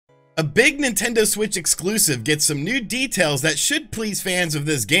A big Nintendo Switch exclusive gets some new details that should please fans of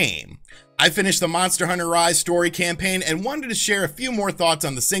this game. I finished the Monster Hunter Rise story campaign and wanted to share a few more thoughts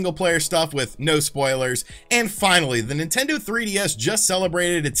on the single player stuff with no spoilers. And finally, the Nintendo 3DS just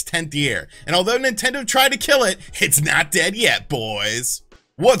celebrated its 10th year. And although Nintendo tried to kill it, it's not dead yet, boys.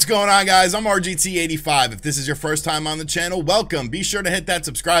 What's going on, guys? I'm RGT85. If this is your first time on the channel, welcome. Be sure to hit that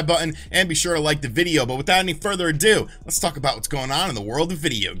subscribe button and be sure to like the video. But without any further ado, let's talk about what's going on in the world of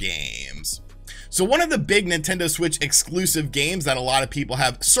video games. So one of the big Nintendo Switch exclusive games that a lot of people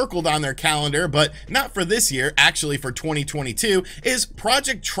have circled on their calendar, but not for this year, actually for 2022, is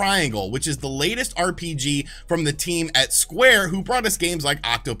Project Triangle, which is the latest RPG from the team at Square who brought us games like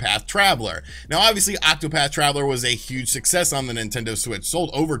Octopath Traveler. Now, obviously, Octopath Traveler was a huge success on the Nintendo Switch,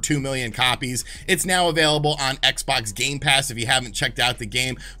 sold over 2 million copies. It's now available on Xbox Game Pass if you haven't checked out the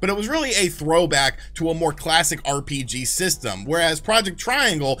game, but it was really a throwback to a more classic RPG system, whereas Project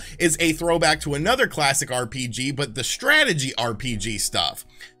Triangle is a throwback to another classic RPG, but the strategy RPG stuff.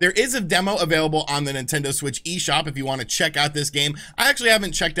 There is a demo available on the Nintendo Switch eShop if you want to check out this game. I actually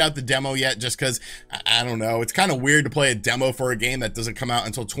haven't checked out the demo yet just because, I don't know, it's kind of weird to play a demo for a game that doesn't come out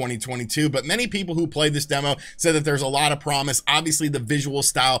until 2022, but many people who played this demo said that there's a lot of promise. Obviously, the visual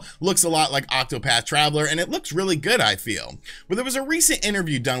style looks a lot like Octopath Traveler, and it looks really good, I feel. But there was a recent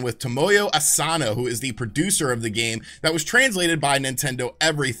interview done with Tomoyo Asano, who is the producer of the game, that was translated by Nintendo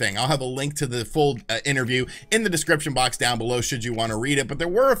Everything. I'll have a link to the full interview in the description box down below should you want to read it, but there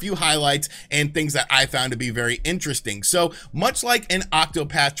were a few highlights and things that I found to be very interesting. So much like in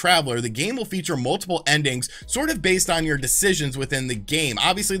Octopath Traveler, the game will feature multiple endings sort of based on your decisions within the game.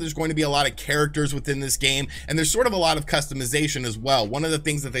 Obviously, there's going to be a lot of characters within this game, and there's sort of a lot of customization as well. One of the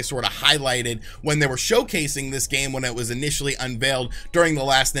things that they sort of highlighted when they were showcasing this game when it was initially unveiled during the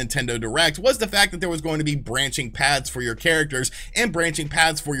last Nintendo Direct was the fact that there was going to be branching paths for your characters and branching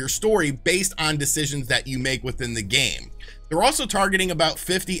paths for your story based on decisions that you make within the game. They're also targeting about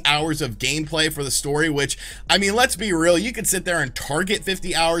 50 hours of gameplay for the story, which, I mean, let's be real, you could sit there and target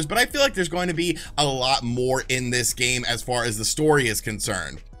 50 hours, but I feel like there's going to be a lot more in this game as far as the story is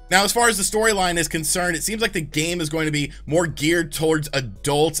concerned. Now, as far as the storyline is concerned, it seems like the game is going to be more geared towards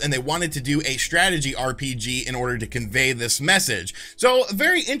adults, and they wanted to do a strategy RPG in order to convey this message. So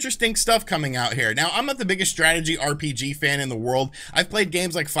very interesting stuff coming out here. Now, I'm not the biggest strategy RPG fan in the world. I've played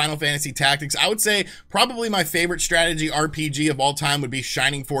games like Final Fantasy Tactics. I would say probably my favorite strategy RPG of all time would be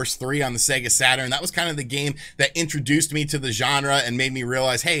Shining Force 3 on the Sega Saturn. That was kind of the game that introduced me to the genre and made me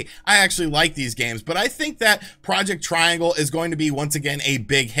realize, hey, I actually like these games. But I think that Project Triangle is going to be, once again, a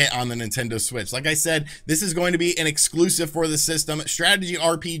big hit on the Nintendo Switch. Like I said, this is going to be an exclusive for the system. Strategy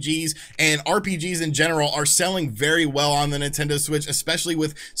RPGs and RPGs in general are selling very well on the Nintendo Switch, especially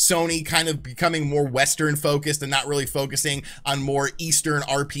with Sony kind of becoming more Western focused and not really focusing on more Eastern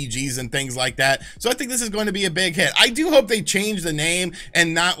RPGs and things like that. So I think this is going to be a big hit. I do hope they change the name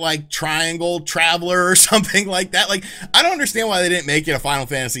and not like Triangle Traveler or something like that. Like, I don't understand why they didn't make it a Final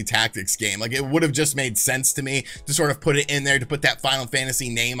Fantasy Tactics game. Like, it would have just made sense to me to sort of put it in there, to put that Final Fantasy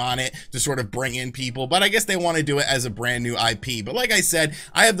name on it, to sort of bring in people, but I guess they want to do it as a brand new IP. But like I said,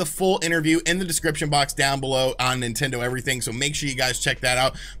 I have the full interview in the description box down below on Nintendo Everything, so make sure you guys check that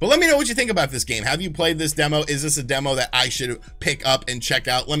out. But let me know what you think about this game. Have you played this demo? Is this a demo that I should pick up and check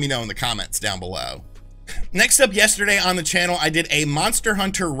out? Let me know in the comments down below. Next up, yesterday on the channel, I did a Monster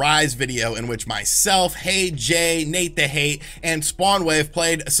Hunter Rise video in which myself, Hey Jay, Nate the Hate, and Spawnwave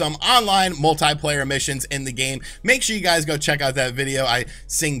played some online multiplayer missions in the game. Make sure you guys go check out that video. I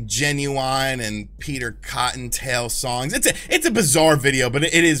sing Genuine and Peter Cottontail songs. It's a bizarre video, but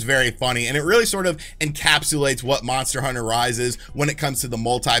it is very funny, and it really sort of encapsulates what Monster Hunter Rise is when it comes to the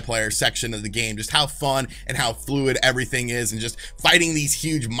multiplayer section of the game. Just how fun and how fluid everything is, and just fighting these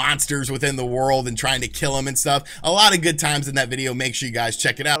huge monsters within the world and trying to kill them and stuff. A lot of good times in that video. Make sure you guys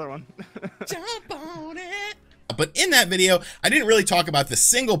check it out. Jump on it. But in that video, I didn't really talk about the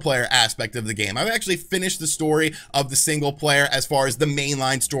single player aspect of the game. I've actually finished the story of the single player as far as the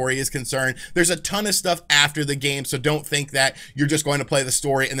mainline story is concerned. There's a ton of stuff after the game, so don't think that you're just going to play the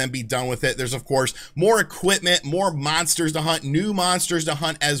story and then be done with it. There's, of course, more equipment, more monsters to hunt, new monsters to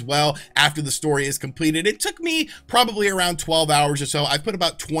hunt as well after the story is completed. It took me probably around 12 hours or so. I've put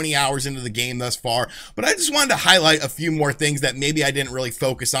about 20 hours into the game thus far, but I just wanted to highlight a few more things that maybe I didn't really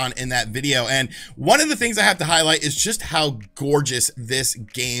focus on in that video. And one of the things I have to highlight highlight is just how gorgeous this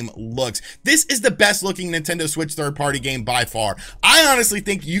game looks. This is the best looking Nintendo Switch third-party game by far. I honestly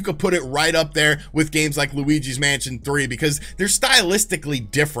think you could put it right up there with games like Luigi's Mansion 3 because they're stylistically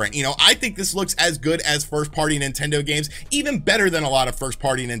different. You know, I think this looks as good as first-party Nintendo games, even better than a lot of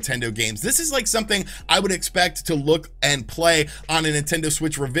first-party Nintendo games. This is like something I would expect to look and play on a Nintendo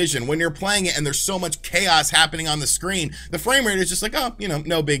Switch revision. When you're playing it and there's so much chaos happening on the screen, the frame rate is just like, oh, you know,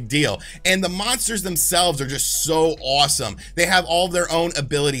 no big deal. And the monsters themselves are just so awesome. They have all of their own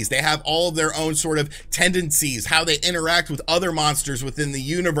abilities. They have all of their own sort of tendencies, how they interact with other monsters within the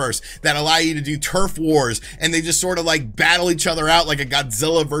universe that allow you to do turf wars, and they just sort of like battle each other out like a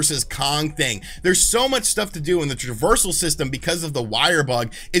Godzilla versus Kong thing. There's so much stuff to do, and the traversal system, because of the wire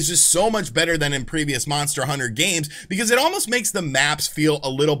bug, is just so much better than in previous Monster Hunter games because it almost makes the maps feel a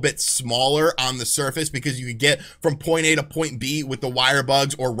little bit smaller on the surface because you could get from point A to point B with the wire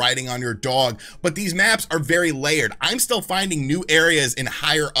bugs or riding on your dog. But these maps are very layered. I'm still finding new areas in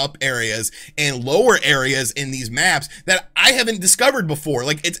higher up areas and lower areas in these maps that I haven't discovered before.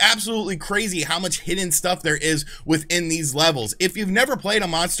 Like, it's absolutely crazy how much hidden stuff there is within these levels. If you've never played a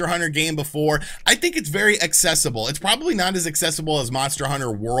Monster Hunter game before, I think it's very accessible. It's probably not as accessible as Monster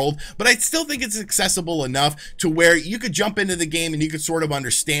Hunter World, but I still think it's accessible enough to where you could jump into the game and you could sort of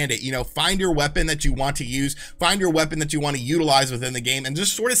understand it. You know, find your weapon that you want to use, find your weapon that you want to utilize within the game, and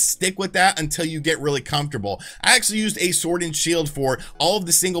just sort of stick with that until you get really comfortable. I actually used a sword and shield for all of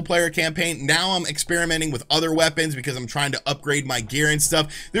the single player campaign. Now I'm experimenting with other weapons because I'm trying to upgrade my gear and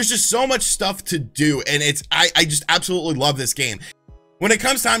stuff. There's just so much stuff to do, and I just absolutely love this game. When it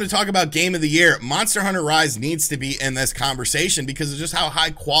comes time to talk about Game of the Year, Monster Hunter Rise needs to be in this conversation because of just how high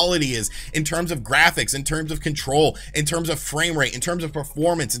quality is in terms of graphics, in terms of control, in terms of frame rate, in terms of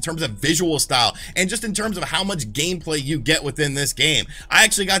performance, in terms of visual style, and just in terms of how much gameplay you get within this game. I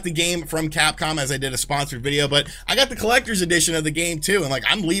actually got the game from Capcom as I did a sponsored video, but I got the collector's edition of the game too, and like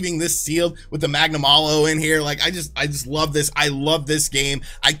I'm leaving this sealed with the Magnum Alo in here. Like I just love this. I love this game.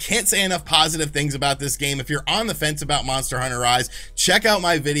 I can't say enough positive things about this game. If you're on the fence about Monster Hunter Rise, check out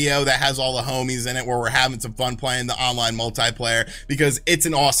my video that has all the homies in it where we're having some fun playing the online multiplayer because it's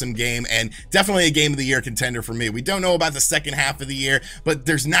an awesome game and definitely a Game of the Year contender for me. We don't know about the second half of the year, but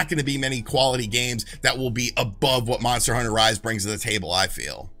there's not going to be many quality games that will be above what Monster Hunter Rise brings to the table, I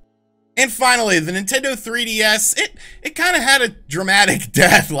feel. And finally, the Nintendo 3DS, it kind of had a dramatic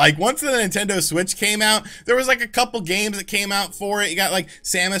death. Like, once the Nintendo Switch came out, there was like a couple games that came out for it. You got like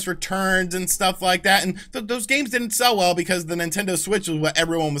Samus Returns and stuff like that. And those games didn't sell well because the Nintendo Switch was what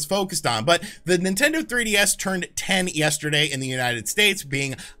everyone was focused on. But the Nintendo 3DS turned 10 yesterday in the United States,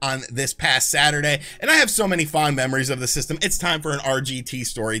 being on this past Saturday. And I have so many fond memories of the system. It's time for an RGT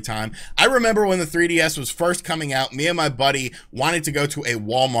story time. I remember when the 3DS was first coming out, me and my buddy wanted to go to a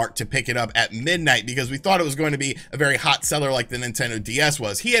Walmart to pick it up at midnight because we thought it was going to be a very hot seller like the Nintendo DS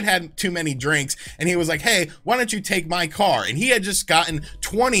was. He had had too many drinks and he was like, hey, why don't you take my car? And he had just gotten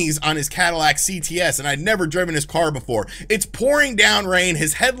 20s on his Cadillac CTS and I'd never driven his car before. It's pouring down rain,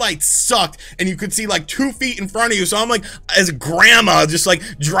 his headlights sucked, and you could see like 2 feet in front of you. So I'm like, as grandma, just like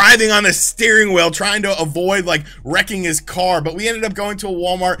driving on the steering wheel trying to avoid like wrecking his car. But we ended up going to a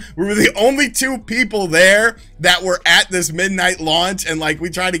Walmart. We were the only 2 people there that were at this midnight launch, and like we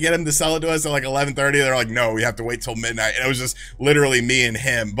tried to get him to sell it to us at like 11:30. They're like, no, we have to wait till midnight. And it was just literally me and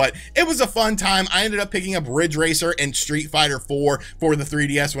him, but it was a fun time. I ended up picking up Ridge Racer and Street Fighter 4 for the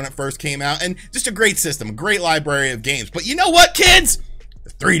 3DS when it first came out, and just a great system, a great library of games. But you know what, kids? The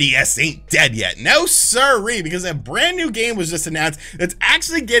 3DS ain't dead yet. No sirree, because a brand new game was just announced that's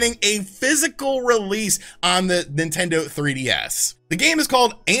actually getting a physical release on the Nintendo 3DS. The game is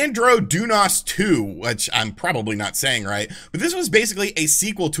called Androgynous 2, which I'm probably not saying right, but this was basically a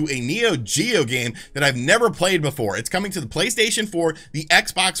sequel to a Neo Geo game that I've never played before. It's coming to the PlayStation 4, the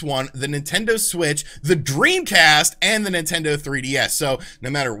Xbox One, the Nintendo Switch, the Dreamcast, and the Nintendo 3DS. So no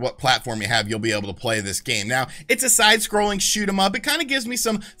matter what platform you have, you'll be able to play this game. Now, it's a side-scrolling shoot 'em up. It kind of gives me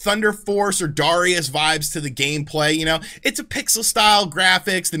some Thunder Force or Darius vibes to the gameplay. You know, it's a pixel-style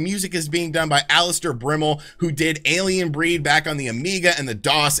graphics. The music is being done by Alistair Brimble, who did Alien Breed back on the Amiga and the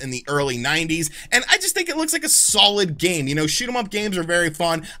DOS in the early 90s, and I just think it looks like a solid game. You know, shoot 'em up games are very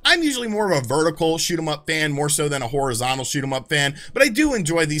fun. I'm usually more of a vertical shoot 'em up fan, more so than a horizontal shoot 'em up fan, but I do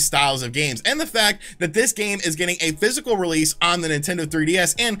enjoy these styles of games, and the fact that this game is getting a physical release on the Nintendo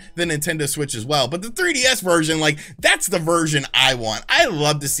 3DS and the Nintendo Switch as well. But the 3DS version, like, that's the version I want. I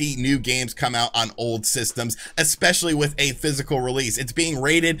love to see new games come out on old systems, especially with a physical release. It's being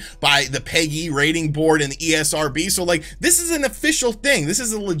rated by the PEGI rating board and the ESRB, so like, this is an official official thing. This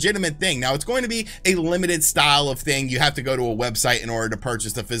is a legitimate thing. Now, it's going to be a limited style of thing. You have to go to a website in order to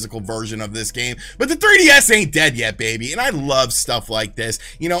purchase the physical version of this game, but the 3DS ain't dead yet, baby. And I love stuff like this.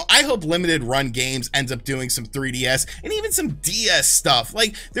 You know, I hope limited run games ends up doing some 3DS and even some DS stuff.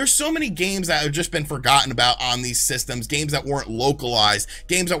 Like, there's so many games that have just been forgotten about on these systems, games that weren't localized,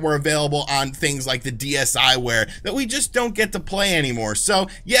 games that were available on things like the DSiWare that we just don't get to play anymore. So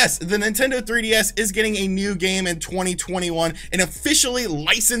yes, the Nintendo 3DS is getting a new game in 2021, an officially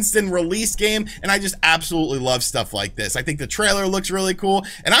licensed and released game, and I just absolutely love stuff like this. I think the trailer looks really cool,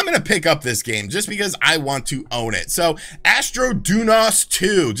 and I'm gonna pick up this game just because I want to own it. So Astrodeunos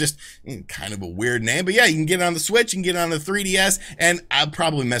 2, just kind of a weird name, but yeah, you can get it on the Switch, you can get it on the 3DS, and I'll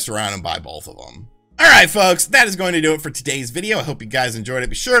probably mess around and buy both of them. All right, folks, that is going to do it for today's video. I hope you guys enjoyed it.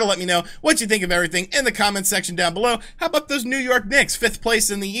 Be sure to let me know what you think of everything in the comment section down below. How about those New York Knicks, 5th place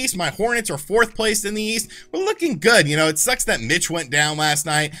in the East? My Hornets are 4th place in the East. We're looking good. You know, it sucks that Mitch went down last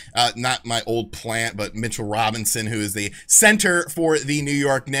night. Not my old plant, but Mitchell Robinson, who is the center for the New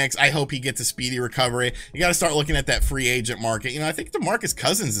York Knicks. I hope he gets a speedy recovery. You got to start looking at that free agent market. You know, I think DeMarcus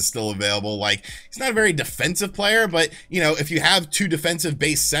Cousins is still available. Like, he's not a very defensive player, but, you know, if you have 2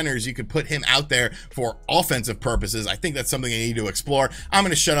 defensive-based centers, you could put him out there for offensive purposes. I think that's something I need to explore. I'm going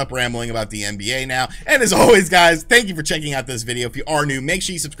to shut up rambling about the NBA now. And as always, guys, thank you for checking out this video. If you are new, make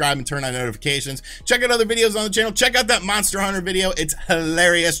sure you subscribe and turn on notifications. Check out other videos on the channel. Check out that Monster Hunter video. It's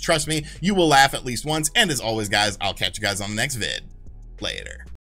hilarious. Trust me, you will laugh at least once. And as always, guys, I'll catch you guys on the next vid. Later.